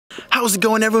How's it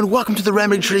going, everyone? Welcome to the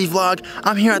remedytree vlog.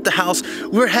 I'm here at the house.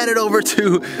 We're headed over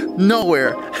to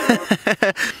nowhere.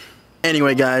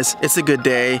 Anyway, guys, it's a good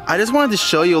day. I just wanted to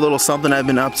show you a little something I've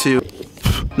been up to.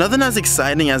 Nothing as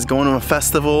exciting as going to a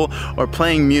festival or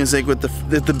playing music with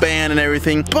the band and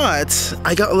everything, but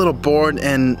I got a little bored,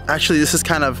 and actually this is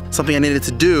kind of something I needed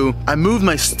to do. I moved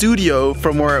my studio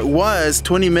from where it was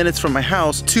 20 minutes from my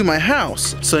house to my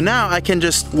house. So now I can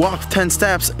just walk 10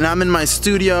 steps and I'm in my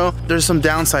studio. There's some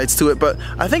downsides to it, but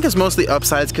I think it's mostly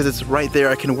upsides because it's right there.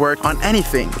 I can work on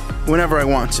anything whenever I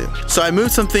want to. So I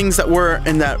moved some things that were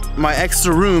in my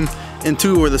extra room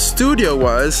into where the studio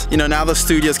was. You know, now the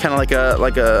studio is kind of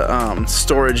like a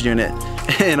storage unit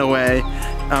in a way.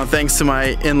 Thanks to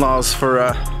my in-laws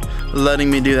for letting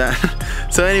me do that.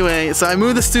 So anyway, so I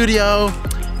moved the studio,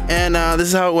 and this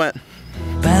is how it went.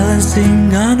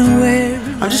 Balancing unaware.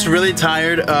 I'm just really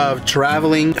tired of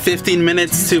traveling 15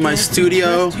 minutes to my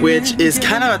studio, which is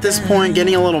kind of at this point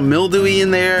getting a little mildewy in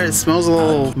there. It smells a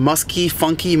little musky,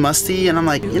 funky, musty, and I'm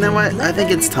like, you know what? I think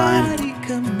it's time.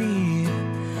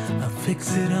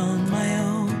 Fix it on my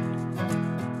own.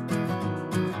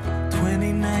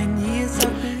 29 years.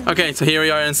 Okay, so here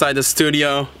we are inside the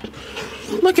studio.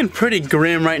 Looking pretty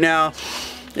grim right now.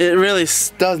 It really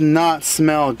does not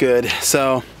smell good.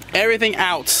 So everything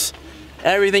out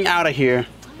of here.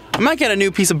 I might get a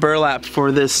new piece of burlap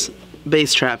for this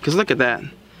bass trap, because look at that.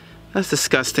 That's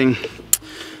disgusting.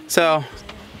 So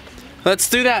let's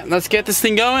do that. Let's get this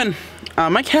thing going.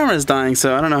 My camera is dying,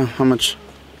 so I don't know how much.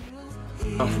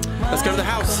 Let's go to the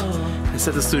house and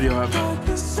set the studio up.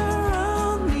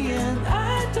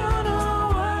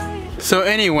 So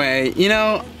anyway, you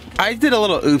know, I did a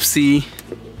little oopsie.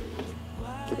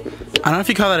 I don't know if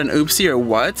you call that an oopsie or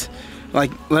what.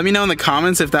 Like, let me know in the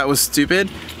comments if that was stupid.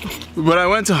 But I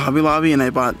went to Hobby Lobby and I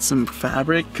bought some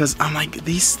fabric because I'm like,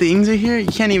 these things are here, you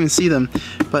can't even see them,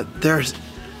 but they're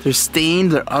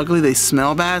stained, they're ugly, they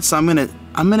smell bad. So I'm gonna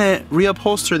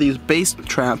reupholster these bass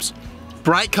traps.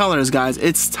 Bright colors, guys.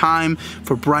 It's time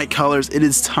for bright colors. It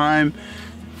is time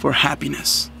for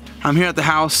happiness. I'm here at the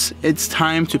house. It's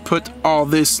time to put all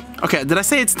this. Okay, did I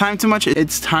say it's time too much?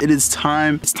 It's time. It is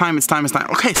time. It's time. It's time. It's time.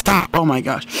 Okay, stop. Oh my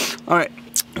gosh. All right,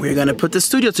 we're gonna put the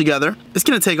studio together. It's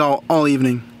gonna take all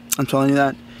evening. I'm telling you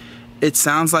that. It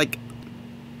sounds like.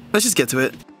 Let's just get to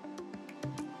it.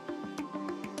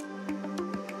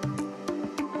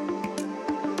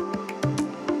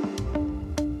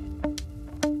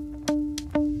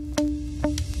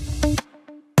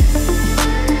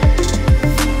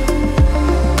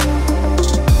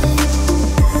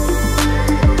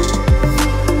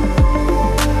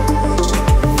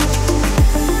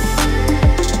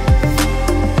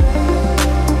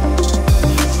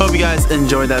 Hope you guys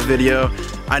enjoyed that video.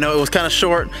 I know it was kind of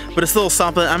short, but it's a little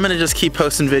something. I'm gonna just keep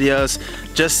posting videos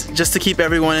just to keep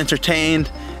everyone entertained,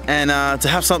 and to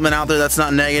have something out there that's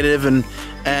not negative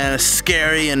and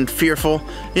scary and fearful.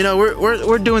 You know,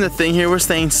 we're doing the thing here. We're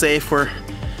staying safe. We're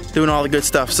doing all the good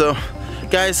stuff. So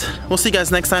guys, we'll see you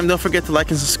guys next time. Don't forget to like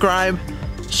and subscribe.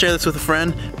 Share this with a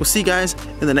friend. We'll see you guys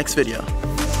in the next video.